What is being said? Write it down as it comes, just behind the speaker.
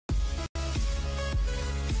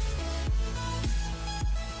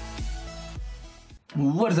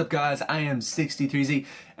What is up, guys? I am XxXSiXTyThR33Z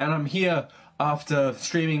and I'm here after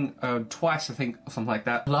streaming twice, I think, or something like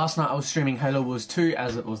that. Last night I was streaming Halo Wars 2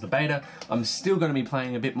 as it was the beta. I'm still going to be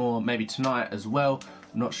playing a bit more maybe tonight as well.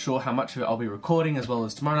 I'm not sure how much of it I'll be recording, as well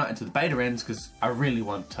as tomorrow night until the beta ends, because I really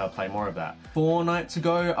want to play more of that. 4 nights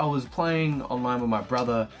ago I was playing online with my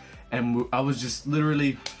brother and I was just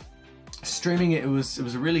literally streaming it. It was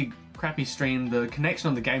a really crappy stream. The connection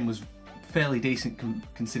on the game was fairly decent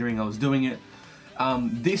considering I was doing it.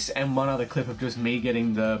 This and one other clip of just me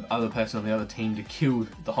getting the other person on the other team to kill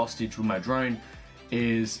the hostage with my drone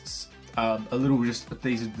is a little just,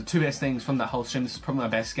 these are the two best things from that whole stream. This is probably my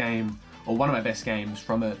best game, or one of my best games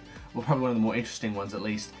from it, well, probably one of the more interesting ones at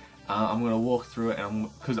least. I'm going to walk through it,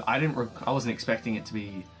 and because I wasn't expecting it to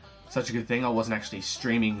be such a good thing. I wasn't actually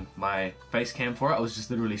streaming my face cam for it, I was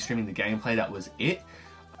just literally streaming the gameplay, that was it.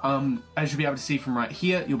 As you'll be able to see from right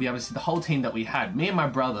here, you'll be able to see the whole team that we had. Me and my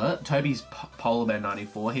brother, Toby's Polar Bear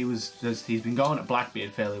 94, he's been going at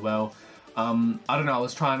Blackbeard fairly well. I don't know, I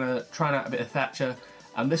was trying out a bit of Thatcher.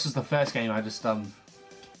 This was the first game I just, well,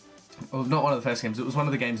 not one of the first games, it was one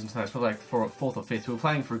of the games in tonight, it's probably like the 4th or 5th. We were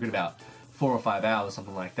playing for a good about 4 or 5 hours,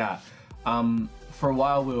 something like that. For a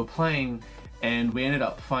while we were playing, and we ended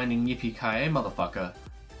up finding Yippee-ki-yay motherfucker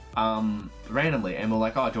randomly, and we're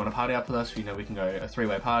like, oh, do you want to party up with us? You know, we can go a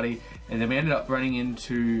 3-way party. And then we ended up running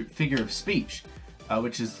into Figure of Speech,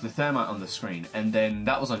 which is the thermite on the screen, and then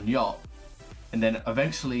that was on Yacht. And then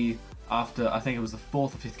eventually, after I think it was the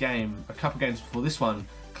 4th or 5th game, a couple games before this one,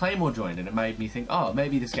 Claymore joined, and it made me think, oh,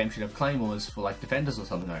 maybe this game should have Claymores for like defenders or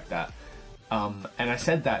something like that. And I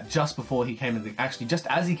said that just before he came in actually just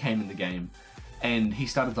as he came in the game. And he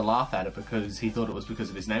started to laugh at it because he thought it was because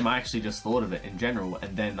of his name. I actually just thought of it in general,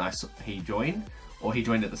 and then he joined, or he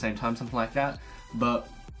joined at the same time, something like that. But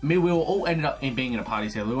we were all ended up being in a party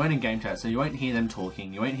together. We weren't in game chat, so you won't hear them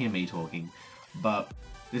talking, you won't hear me talking. But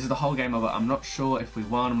this is the whole game of it. I'm not sure if we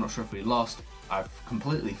won, I'm not sure if we lost. I've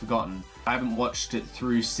completely forgotten. I haven't watched it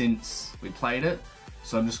through since we played it,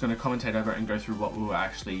 so I'm just going to commentate over it and go through what we were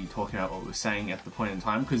actually talking about, what we were saying at the point in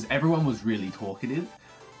time, because everyone was really talkative.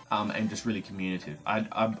 And just really communicative. A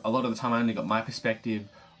lot of the time I only got my perspective,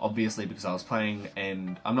 obviously because I was playing,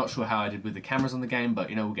 and I'm not sure how I did with the cameras on the game, but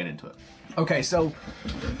you know, we'll get into it. Okay, so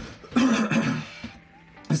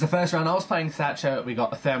this is the first round. I was playing Thatcher. We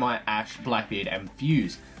got a Thermite, Ash, Blackbeard, and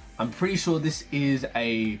Fuse. I'm pretty sure this is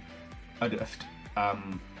like a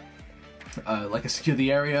secure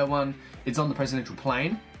the area one. It's on the presidential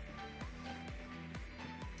plane.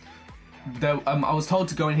 I was told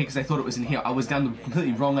to go in here because they thought it was in here. I was down the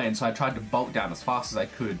completely wrong end, so I tried to bolt down as fast as I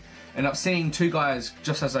could. Ended up seeing 2 guys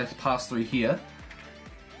just as I passed through here.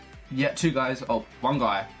 Yeah, 2 guys, oh, 1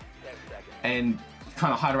 guy. And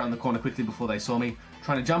trying to hide around the corner quickly before they saw me.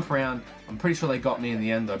 Trying to jump around. I'm pretty sure they got me in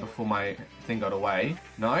the end though before my thing got away.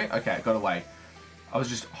 No? Okay, it got away. I was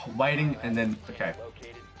just waiting, and then, okay.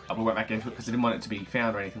 I went back into it because I didn't want it to be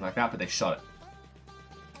found or anything like that, but they shot it.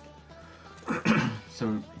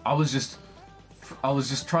 So I was just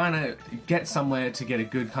trying to get somewhere to get a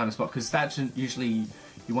good kind of spot, because that's usually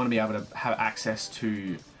you want to be able to have access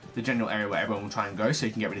to the general area where everyone will try and go, so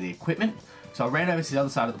you can get rid of the equipment. So I ran over to the other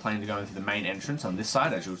side of the plane to go into the main entrance on this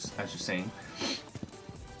side, as you're seeing.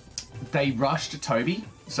 They rushed Toby,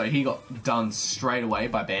 so he got done straight away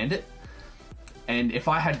by Bandit. And if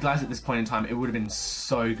I had Glazzin at this point in time, it would have been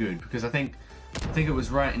so good, because I think it was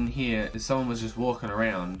right in here. Someone was just walking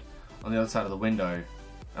around on the other side of the window.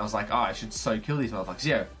 And I was like, oh, I should so kill these motherfuckers.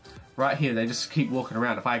 Yeah, right here, they just keep walking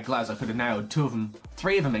around. If I had Glaz, I could have nailed 2 of them,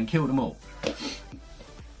 3 of them, and killed them all.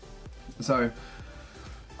 So,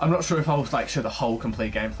 I'm not sure if I'll like show the whole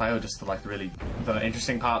complete gameplay or just the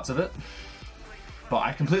interesting parts of it. But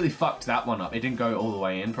I completely fucked that one up. It didn't go all the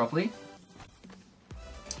way in properly.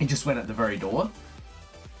 It just went at the very door.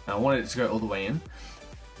 And I wanted it to go all the way in.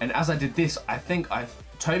 And as I did this, I think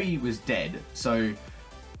Toby was dead, so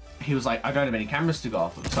he was like, I don't have any cameras to go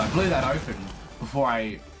off of. So I blew that open before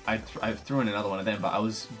I threw in another one of them, but I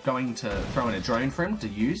was going to throw in a drone for him to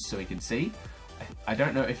use so he could see. I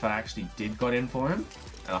don't know if I actually did got in for him,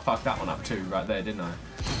 and I fucked that one up too, right there, didn't I?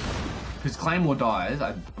 Because Claymore dies,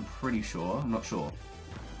 I'm pretty sure, I'm not sure.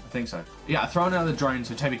 I think so. Yeah, I throw in another drone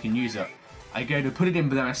so Toby can use it. I go to put it in,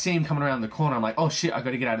 but then I see him coming around the corner, I'm like, oh shit, I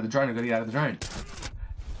gotta get out of the drone,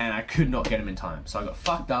 And I could not get him in time, so I got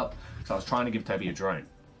fucked up, because I was trying to give Toby a drone.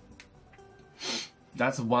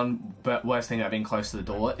 That's the one worst thing about being close to the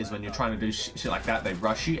door, is when you're trying to do shit like that, they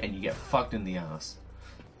rush you and you get fucked in the ass.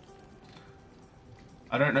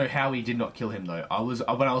 I don't know how he did not kill him though.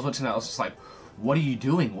 When I was watching that, I was just like, what are you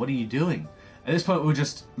doing? What are you doing? At this point,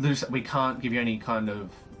 we can't give you any kind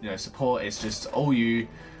of support. It's just all you.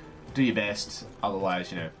 do your best,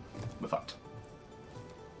 otherwise, you know, we're fucked.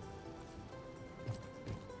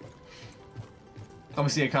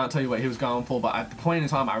 Obviously, I can't tell you what he was going for, but at the point in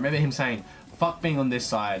time, I remember him saying, fuck being on this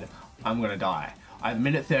side, I'm gonna die. I have a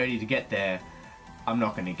minute 30 to get there, I'm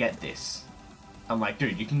not gonna get this. I'm like,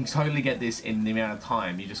 dude, you can totally get this in the amount of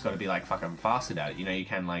time, you just gotta be like fucking fast about it. You know, you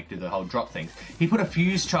can like do the whole drop thing. He put a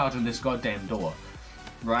fuse charge on this goddamn door,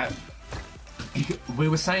 right? We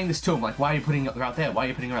were saying this to him, like, why are you putting it right there? Why are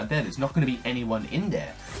you putting it right there? There's not gonna be anyone in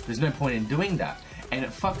there. There's no point in doing that. And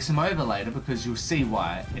it fucks him over later because you'll see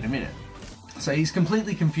why in a minute. So he's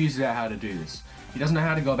completely confused about how to do this. He doesn't know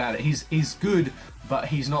how to go about it. He's good, but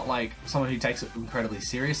he's not like someone who takes it incredibly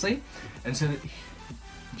seriously. And so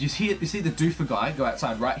you see the doofer guy go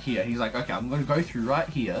outside right here. He's like, okay, I'm going to go through right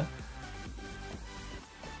here.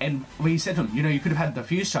 And we said to him, you know, you could have had the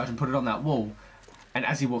fuse charge and put it on that wall, and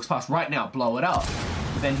as he walks past right now, blow it up.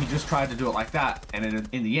 But then he just tried to do it like that, and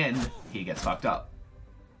in the end, he gets fucked up.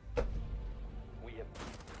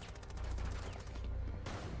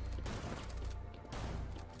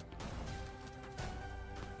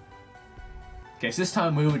 Okay, so this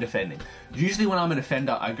time we were defending. Usually when I'm a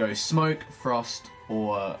defender, I go Smoke, Frost,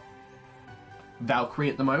 or Valkyrie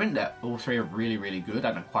at the moment. All three are really, really good.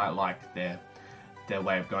 I don't quite like their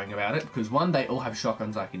way of going about it, because one, they all have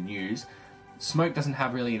shotguns I can use. Smoke doesn't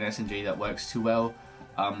have really an SMG that works too well.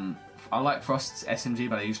 I like Frost's SMG,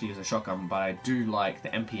 but I usually use a shotgun, but I do like the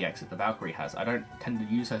MPX that the Valkyrie has. I don't tend to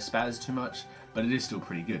use her spaz too much, but it is still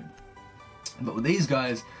pretty good. But with these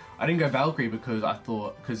guys, I didn't go Valkyrie because I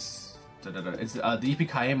thought, it's the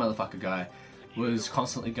DPKA motherfucker guy was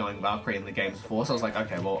constantly going Valkyrie in the games before, so I was like,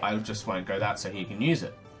 okay, well, I just won't go that so he can use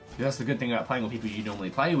it. Because that's the good thing about playing with people you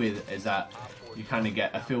normally play with, is that you kind of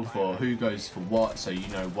get a feel for who goes for what, so you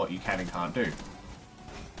know what you can and can't do.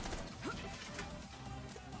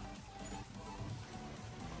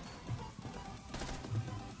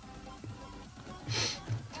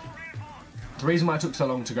 The reason why it took so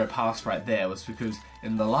long to go past right there was because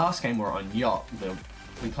in the last game we were on Yacht.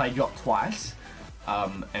 We played Yacht twice,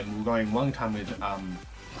 and we were going one time with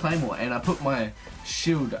Claymore, and I put my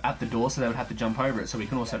shield at the door so they would have to jump over it, so we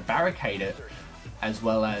can also barricade it, as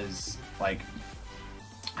well as like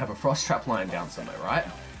have a frost trap lying down somewhere, right?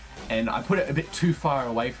 And I put it a bit too far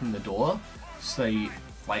away from the door, so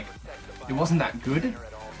like it wasn't that good,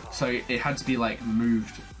 so it had to be like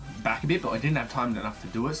moved back a bit, but I didn't have time enough to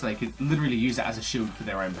do it, so they could literally use it as a shield for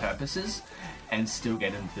their own purposes and still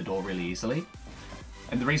get into the door really easily.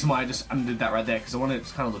 And the reason why I just undid that right there, because I wanted it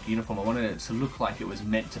to kind of look uniform. I wanted it to look like it was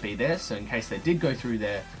meant to be there, so in case they did go through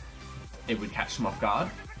there, it would catch them off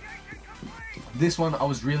guard. This one, I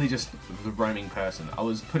was really just the roaming person. I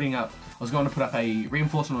was going to put up a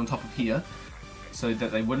reinforcement on top of here, so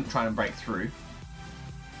that they wouldn't try and break through.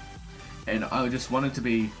 And I just wanted to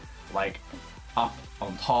be, like, up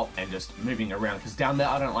on top and just moving around, because down there,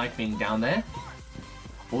 I don't like being down there.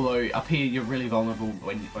 Although up here you're really vulnerable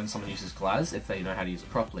when someone uses Glaz, if they know how to use it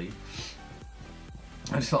properly.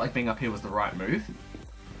 I just felt like being up here was the right move.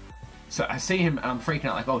 So I see him and I'm freaking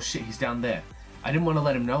out like, oh shit, he's down there. I didn't want to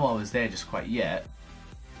let him know I was there just quite yet.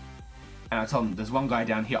 And I told him, there's one guy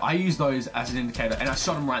down here. I use those as an indicator and I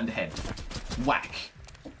shot him right in the head. Whack.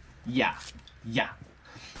 Yeah. Yeah.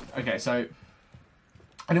 Okay, so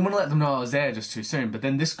I didn't want to let them know I was there just too soon, but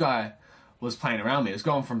then this guy was playing around me. It was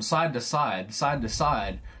going from side to side,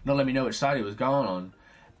 not letting me know which side he was going on.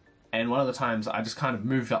 And one of the times I just kind of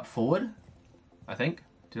moved up forward, I think.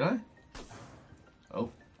 Did I? Oh.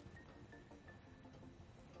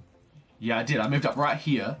 Yeah, I did. I moved up right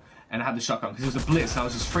here and I had the shotgun because it was a blitz and I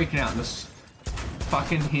was just freaking out and just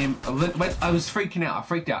fucking him. I was freaking out. I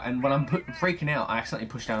freaked out. And when I'm freaking out, I accidentally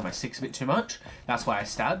pushed down my 6 a bit too much. That's why I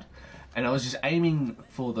stabbed. And I was just aiming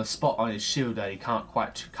for the spot on his shield that he can't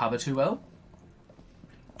quite cover too well.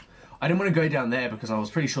 I didn't want to go down there because I was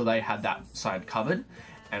pretty sure they had that side covered,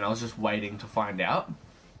 and I was just waiting to find out.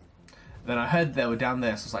 Then I heard they were down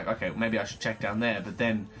there, so I was like, okay, maybe I should check down there. But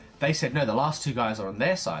then they said, no, the last two guys are on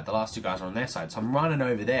their side. The last two guys are on their side. So I'm running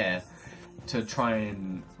over there to try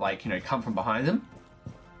and, like, you know, come from behind them.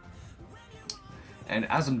 And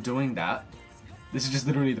as I'm doing that, this is just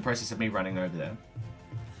literally the process of me running over there.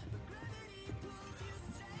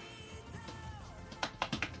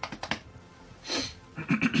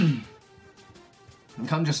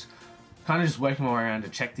 I'm just kind of just working my way around to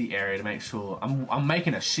check the area to make sure. I'm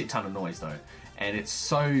making a shit ton of noise though, and it's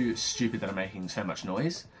so stupid that I'm making so much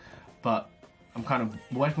noise, but I'm kind of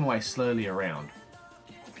working my way slowly around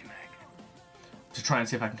to try and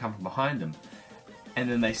see if I can come from behind them.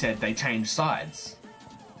 And then they said they changed sides,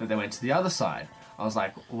 that they went to the other side. I was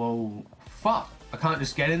like, well, fuck, I can't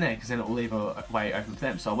just get in there because then it will leave a way open for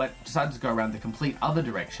them. So I decided to go around the complete other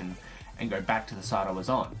direction and go back to the side I was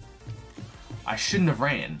on. I shouldn't have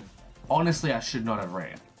ran. Honestly, I should not have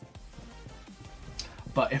ran.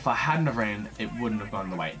 But if I hadn't have ran, it wouldn't have gone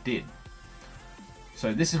the way it did.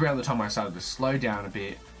 So this is around the time where I started to slow down a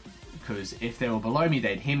bit, because if they were below me,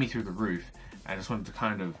 they'd hear me through the roof. I just wanted to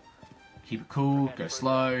kind of keep it cool, go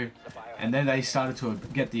slow, and then they started to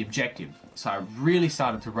get the objective. So I really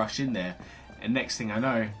started to rush in there, and next thing I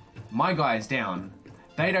know, my guy is down.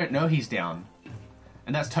 They don't know he's down,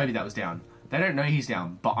 and that's Toby that was down. They don't know he's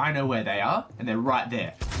down, but I know where they are, and they're right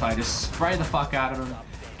there. So I just spray the fuck out of them,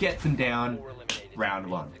 get them down, round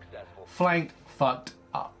one. Flanked, fucked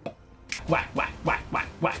up. Whack, whack, whack, whack,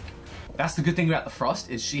 whack. That's the good thing about the Frost,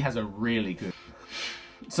 is she has a really good...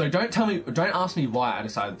 So don't ask me why I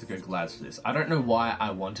decided to go Glaz for this. I don't know why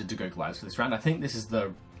I wanted to go Glaz for this round. I think this is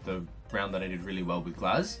the round that I did really well with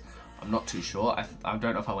Glaz. I'm not too sure. I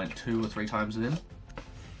don't know if I went 2 or 3 times with him,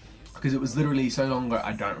 because it was literally so long ago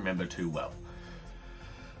I don't remember too well.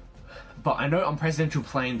 But I know on Presidential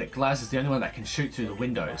Plane that Glaz is the only one that can shoot through the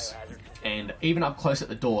windows. And even up close at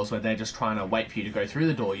the doors where they're just trying to wait for you to go through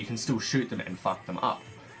the door, you can still shoot them and fuck them up.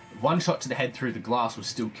 1 shot to the head through the glass will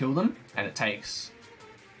still kill them, and it takes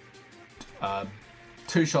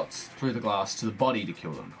 2 shots through the glass to the body to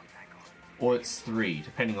kill them. Or it's 3,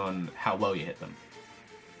 depending on how well you hit them.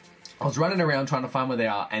 I was running around trying to find where they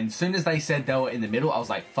are, and as soon as they said they were in the middle, I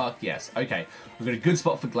was like, fuck yes, okay, we've got a good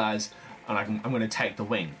spot for Glaz, and I'm going to take the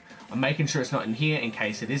wing. I'm making sure it's not in here in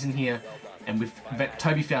case it is in here, and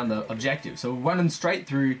Toby found the objective. So we're running straight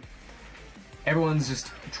through, everyone's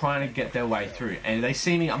just trying to get their way through, and they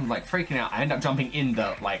see me, I'm like freaking out. I end up jumping in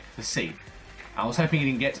the seat. I was hoping he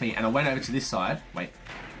didn't get to me, and I went over to this side. Wait,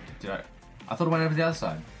 I thought I went over to the other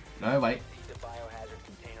side. No, wait.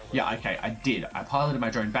 Yeah, okay, I did. I piloted my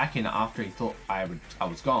drone back in after he thought I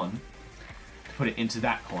was gone, to put it into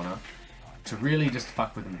that corner, to really just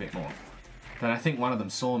fuck with him a bit more. Then I think one of them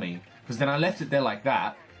saw me, because then I left it there like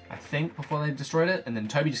that, I think, before they destroyed it, and then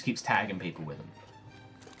Toby just keeps tagging people with him.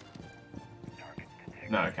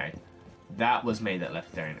 No, okay. That was me that left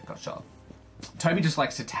it there and it got shot. Toby just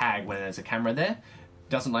likes to tag when there's a camera there,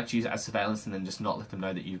 doesn't like to use it as surveillance and then just not let them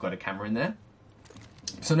know that you've got a camera in there.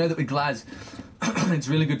 So know that with Glaz, it's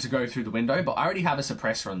really good to go through the window, but I already have a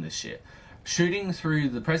suppressor on this shit. Shooting through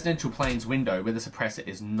the Presidential Plane's window with a suppressor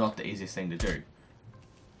is not the easiest thing to do.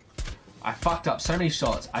 I fucked up so many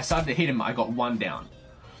shots, I started to hit him, I got 1 down.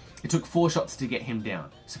 It took 4 shots to get him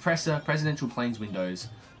down. Suppressor, Presidential Plane's windows,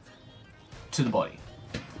 to the body.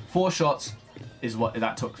 4 shots is what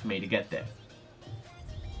that took for me to get there.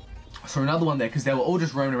 So another one there, because they were all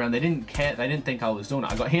just roaming around, they didn't care, they didn't think I was doing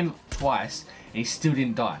it. I got him twice, and he still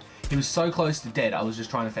didn't die. He was so close to dead, I was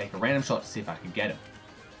just trying to take a random shot to see if I could get him.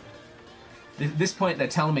 At this point, they're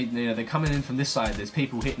telling me, you know, they're coming in from this side, there's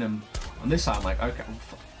people hitting him on this side. I'm like, okay,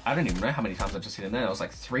 I don't even know how many times I just hit him then. I was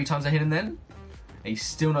like 3 times I hit him then. He's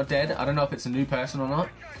still not dead. I don't know if it's a new person or not.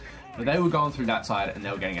 But they were going through that side and they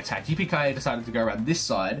were getting attacked. UPK decided to go around this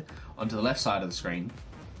side, onto the left side of the screen,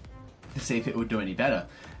 to see if it would do any better.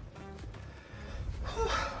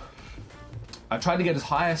 I tried to get as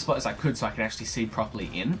high a spot as I could so I could actually see properly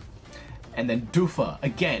in. And then Doofer,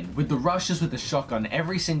 again, with the rushes with the shotgun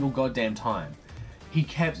every single goddamn time. He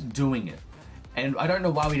kept doing it. And I don't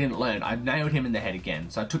know why we didn't learn. I nailed him in the head again,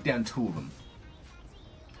 so I took down 2 of them.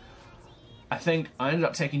 I think I ended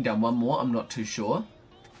up taking down 1 more, I'm not too sure.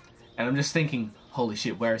 And I'm just thinking, holy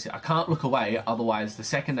shit, where is it? I can't look away, otherwise the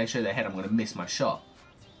second they show their head, I'm going to miss my shot.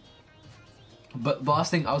 But the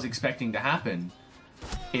last thing I was expecting to happen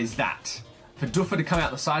is that. For Doofer to come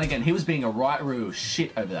out the side again, he was being a right real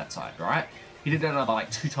shit over that side, right? He did that another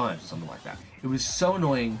like 2 times or something like that. It was so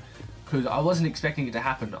annoying, because I wasn't expecting it to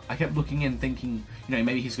happen. I kept looking in thinking, you know,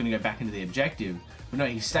 maybe he's going to go back into the objective. But no,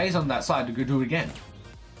 he stays on that side to go do it again.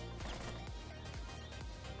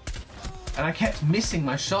 And I kept missing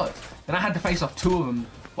my shots. Then I had to face off 2 of them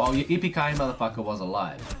while your Yippee-ki motherfucker was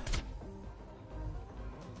alive.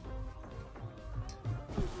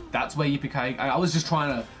 That's where Yippee-ki... I was just trying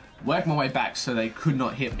to work my way back so they could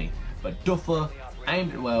not hit me. But Doofer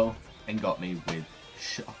aimed it well and got me with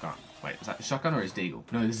shotgun. Wait, is that the shotgun or is Deagle?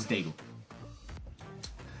 No, this is Deagle.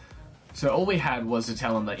 So all we had was to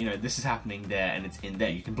tell him that, you know, this is happening there and it's in there.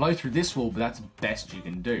 You can blow through this wall, but that's the best you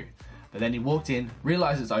can do. But then he walked in,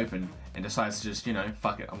 realized it's open, and decides to just, you know,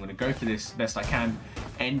 fuck it, I'm going to go for this best I can.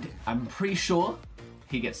 And I'm pretty sure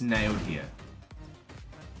he gets nailed here.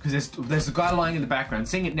 Because there's a guy lying in the background.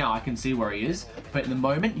 Seeing it now, I can see where he is. But in the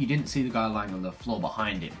moment, you didn't see the guy lying on the floor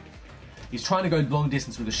behind him. He's trying to go long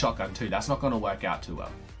distance with a shotgun too. That's not going to work out too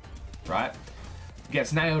well. Right?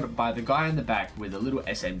 gets nailed by the guy in the back with a little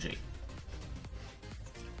SMG.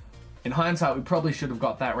 In hindsight, we probably should have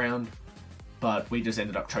got that round, but we just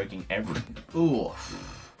ended up choking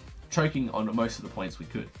choking on most of the points we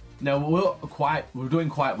could. Now, we were doing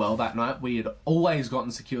quite well that night. We had always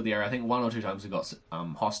gotten secure the area. I think 1 or 2 times we got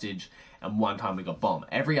hostage, and 1 time we got bomb.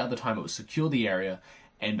 Every other time it was secure the area,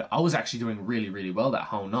 and I was actually doing really, really well that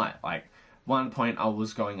whole night. Like, one point I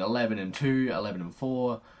was going 11-2,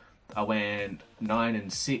 11-4. I went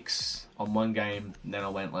 9-6 on one game, and then I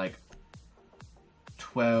went like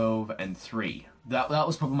 12-3. That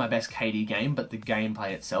was probably my best KD game, but the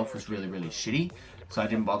gameplay itself was really, really shitty, so I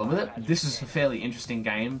didn't bother with it. This is a fairly interesting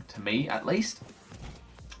game, to me at least.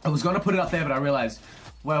 I was going to put it up there, but I realized,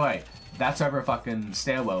 wait, that's over a fucking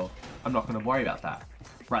stairwell. I'm not going to worry about that.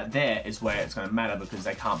 Right there is where it's going to matter, because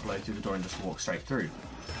they can't blow through the door and just walk straight through.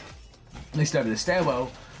 At least over the stairwell,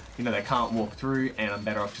 you know, they can't walk through, and I'm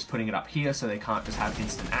better off just putting it up here so they can't just have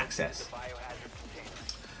instant access.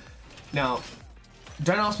 Now,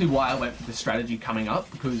 don't ask me why I went for the strategy coming up,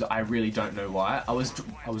 because I really don't know why. I was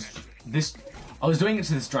doing it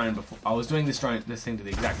to this drone before. I was doing this thing to the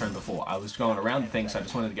exact drone before. I was going around the thing, so I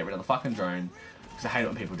just wanted to get rid of the fucking drone, because I hate it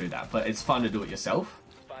when people do that. But it's fun to do it yourself.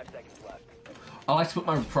 I like to put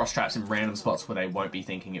my frost traps in random spots where they won't be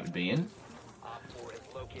thinking it would be in.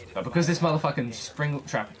 But because this motherfucking spring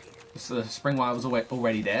trap, the spring wire was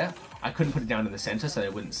already there, I couldn't put it down in the center so they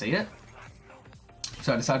wouldn't see it.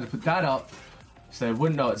 So I decided to put that up so they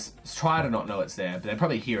wouldn't know it's, try to not know it's there, but they'd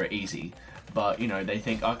probably hear it easy. But, you know, they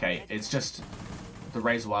think, okay, it's just the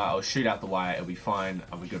razor wire, I'll shoot out the wire, it'll be fine,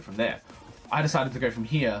 I'll be good from there. I decided to go from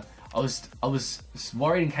here. I was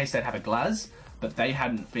worried in case they'd have a Glaz, but they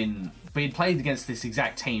hadn't been, we had played against this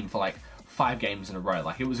exact team for like 5 games in a row.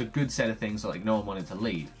 Like, it was a good set of things, so like no one wanted to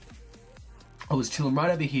leave. I was chilling right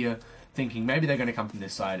over here, thinking maybe they're going to come from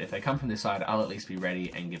this side. If they come from this side, I'll at least be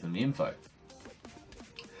ready and give them the info.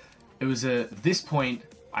 It was at this point,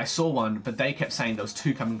 I saw one, but they kept saying there was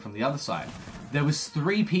 2 coming from the other side. There was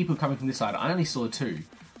 3 people coming from this side, I only saw 2.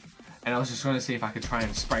 And I was just going to see if I could try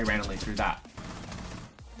and spray randomly through that.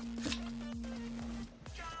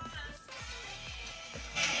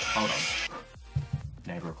 Hold on.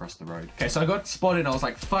 Neighbor across the road. Okay, so I got spotted and I was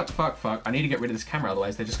like, fuck. I need to get rid of this camera,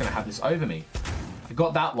 otherwise they're just going to have this over me. I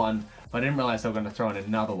got that one, but I didn't realize they were going to throw in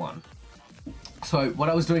another one. So what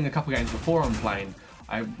I was doing a couple games before on playing,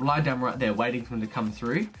 I lied down right there waiting for them to come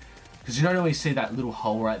through. Because you don't always see that little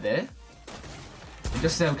hole right there. And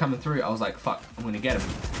just as they were coming through, I was like, fuck, I'm going to get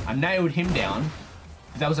him. I nailed him down,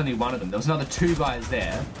 but that was only one of them. There was another 2 guys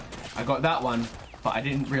there. I got that one, but I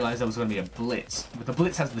didn't realize there was going to be a blitz. But the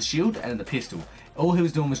blitz has the shield and the pistol. All he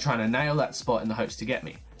was doing was trying to nail that spot in the hopes to get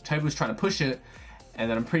me. Toby was trying to push it, and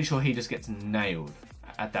then I'm pretty sure he just gets nailed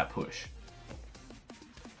at that push.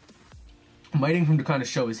 I'm waiting for him to kind of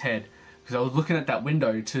show his head, because I was looking at that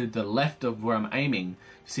window to the left of where I'm aiming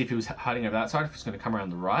to see if he was hiding over that side, if he's going to come around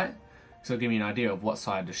the right. So it'll give me an idea of what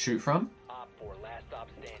side to shoot from.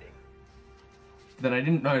 Then I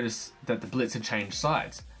didn't notice that the blitz had changed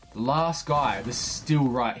sides. The last guy was still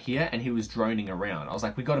right here, and he was droning around. I was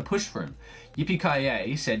like, we got to push for him.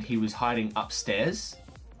 Yippee-ki-yay said he was hiding upstairs,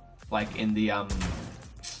 like in the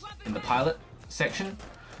pilot section.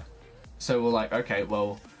 So we're like, okay,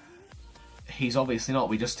 well, he's obviously not.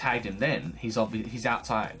 We just tagged him then. He's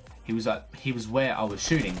outside. He was where I was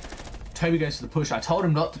shooting. Toby goes for the push. I told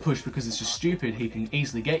him not to push because it's just stupid. He can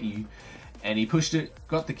easily get you. And he pushed it,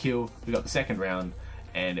 got the kill. We got the second round,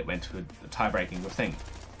 and it went to a tie-breaking thing.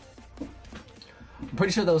 I'm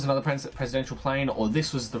pretty sure there was another presidential plane, or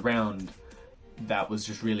this was the round that was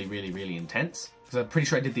just really, really, really intense. Because I'm pretty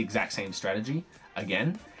sure I did the exact same strategy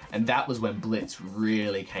again, and that was when Blitz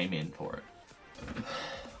really came in for it.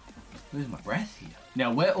 Lose my breath here.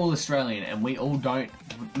 Now, we're all Australian, and we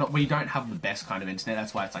don't have the best kind of internet.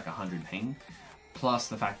 That's why it's like 100 ping. Plus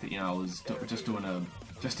the fact that, you know, I was just doing a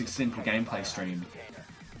simple gameplay stream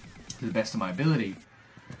to the best of my ability.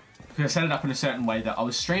 Because I set it up in a certain way that I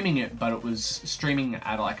was streaming it, but it was streaming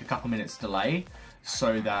at like a couple minutes delay,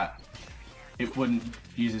 so that it wouldn't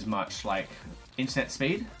use as much like internet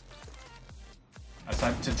speed. I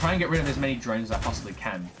decided to try and get rid of as many drones as I possibly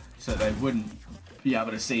can, so they wouldn't be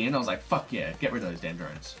able to see in. I was like, fuck yeah, get rid of those damn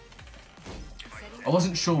drones. I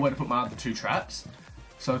wasn't sure where to put my other 2 traps,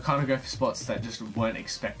 so I kind of go for spots that just weren't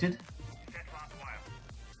expected.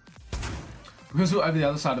 Because we were over the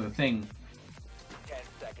other side of the thing,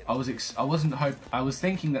 I was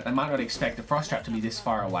thinking that they might not expect a frost trap to be this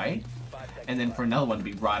far away, and then for another one to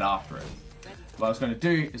be right after it. What I was going to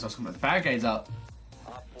do is I was going to put the barricades up,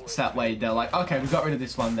 so that way they're like, okay, we got rid of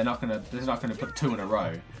this one. They're not going to put 2 in a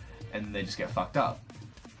row, and they just get fucked up.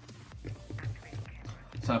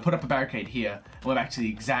 So I put up a barricade here, and we're back to the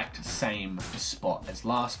exact same spot as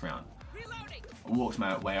last round. I walked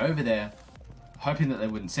my way over there, hoping that they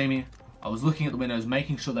wouldn't see me. I was looking at the windows,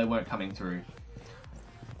 making sure they weren't coming through.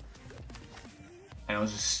 And I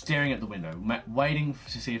was just staring at the window, waiting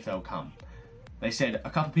to see if they'll come. They said a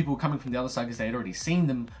couple of people were coming from the other side because they had already seen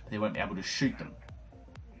them, but they weren't able to shoot them.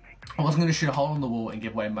 I wasn't going to shoot a hole in the wall and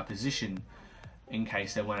give away my position in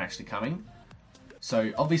case they weren't actually coming.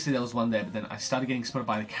 So obviously there was one there, but then I started getting spotted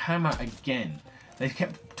by the camera again. They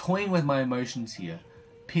kept toying with my emotions here,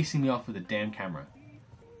 pissing me off with the damn camera.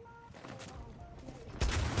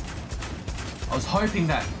 I was hoping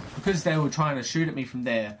that because they were trying to shoot at me from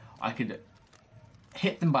there, I could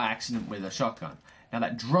hit them by accident with a shotgun. Now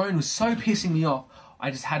that drone was so pissing me off,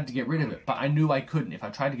 I just had to get rid of it, but I knew I couldn't. If I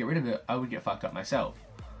tried to get rid of it, I would get fucked up myself.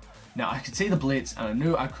 Now I could see the blitz and I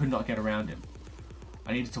knew I could not get around him.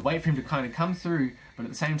 I needed to wait for him to kind of come through, but at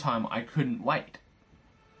the same time, I couldn't wait.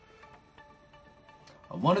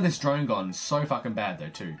 I wanted this drone gone so fucking bad though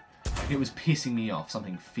too. Like it was pissing me off,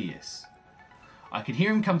 something fierce. I could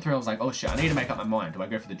hear him come through, I was like, oh shit, I need to make up my mind. Do I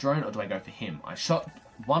go for the drone or do I go for him? I shot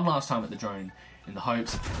one last time at the drone in the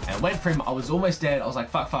hopes, and I went for him, I was almost dead. I was like,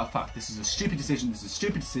 fuck, this is a stupid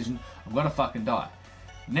decision, I'm gonna fucking die.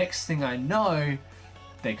 Next thing I know,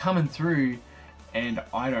 they're coming through, and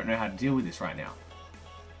I don't know how to deal with this right now.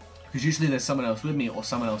 Because usually there's someone else with me or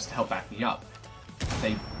someone else to help back me up.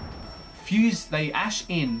 They ash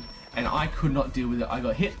in, and I could not deal with it. I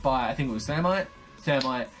got hit by, I think it was thermite,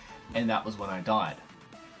 and that was when I died.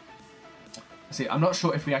 See, I'm not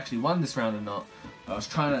sure if we actually won this round or not. I was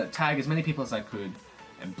trying to tag as many people as I could,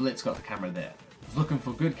 and Blitz got the camera there. I was looking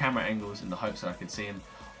for good camera angles in the hopes that I could see him.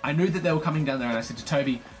 I knew that they were coming down there, and I said to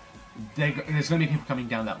Toby, there's going to be people coming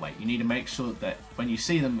down that way. You need to make sure that when you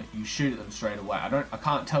see them, you shoot at them straight away. I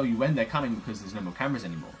can't tell you when they're coming because there's no more cameras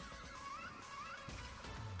anymore.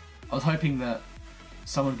 I was hoping that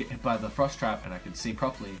someone would get hit by the frost trap and I could see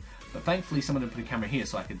properly, but thankfully someone had put a camera here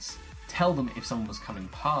so I could tell them if someone was coming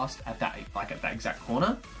past at that exact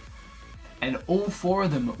corner. And all four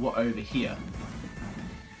of them were over here.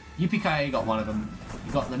 Yippee got one of them.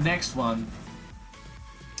 You got the next one,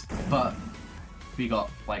 but we got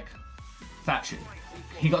like Thatcher.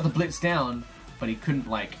 He got the blitz down, but he couldn't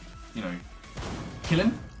kill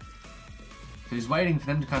him. So he was waiting for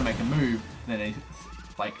them to kind of make a move. And then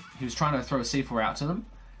he was trying to throw a C4 out to them.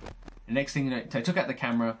 The next thing you know, they took out the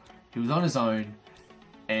camera. He was on his own,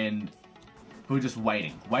 and we were just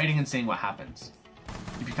waiting and seeing what happens.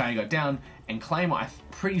 Yippee got down, and Claymore, I'm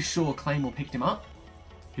pretty sure Claymore picked him up.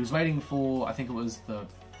 He was waiting for, I think it was the...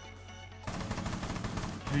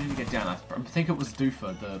 Who did he get down? I think it was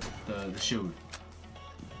Doofer, the shield.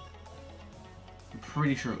 I'm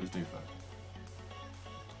pretty sure it was Doofer.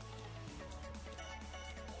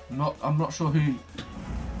 I'm not sure who...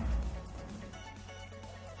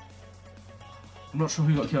 I'm not sure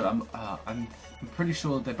who got killed. I'm pretty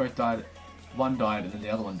sure they both died. One died and then the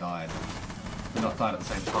other one died. They're not died at the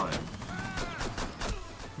same time.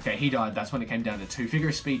 Okay, he died. That's when it came down to two. Figure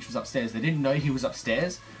of speech was upstairs. They didn't know he was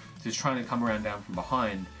upstairs. So he was trying to come around down from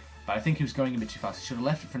behind. But I think he was going a bit too fast. He should have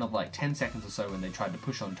left it for another like 10 seconds or so when they tried to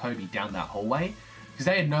push on Toby down that hallway. Because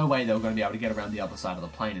they had no way they were going to be able to get around the other side of the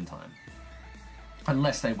plane in time.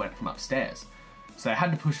 Unless they went from upstairs. So they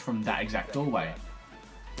had to push from that exact doorway.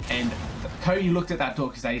 And Cody looked at that door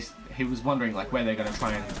because he was wondering like where they're going to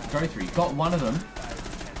try and go through. He got one of them,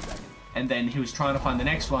 and then he was trying to find the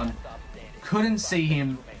next one. Couldn't see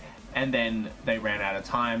him, and then they ran out of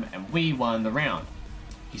time, and we won the round.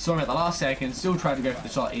 He saw him at the last second, still tried to go for the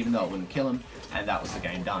shot even though it wouldn't kill him, and that was the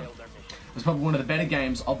game done. It was probably one of the better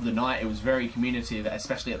games of the night. It was very communicative,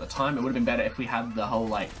 especially at the time. It would have been better if we had the whole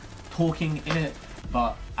like talking in it,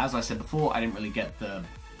 but as I said before, I didn't really get the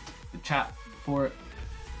chat for it.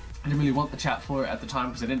 I didn't really want the chat for it at the time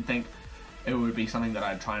because I didn't think it would be something that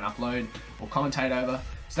I'd try and upload or commentate over.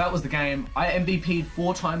 So that was the game. I MVP'd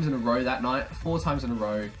 4 times in a row that night, 4 times in a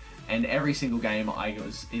row, and every single game I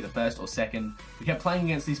was either first or second. We kept playing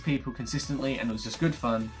against these people consistently and it was just good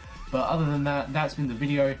fun. But other than that, that's been the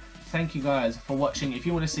video. Thank you guys for watching. If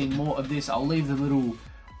you want to see more of this, I'll leave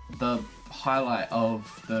the highlight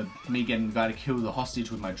of me getting the guy to kill the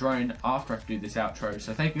hostage with my drone after I do this outro.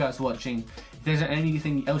 So thank you guys for watching. If there's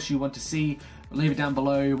anything else you want to see, leave it down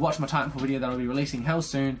below. Watch my Titanfall video that I'll be releasing hell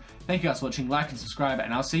soon. Thank you guys for watching, like and subscribe,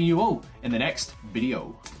 and I'll see you all in the next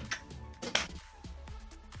video.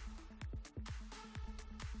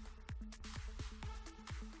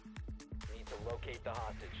 Need to locate the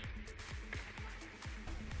hostage.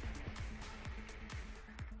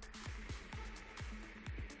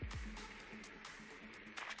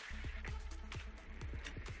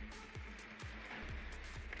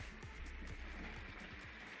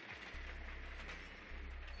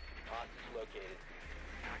 hostage located.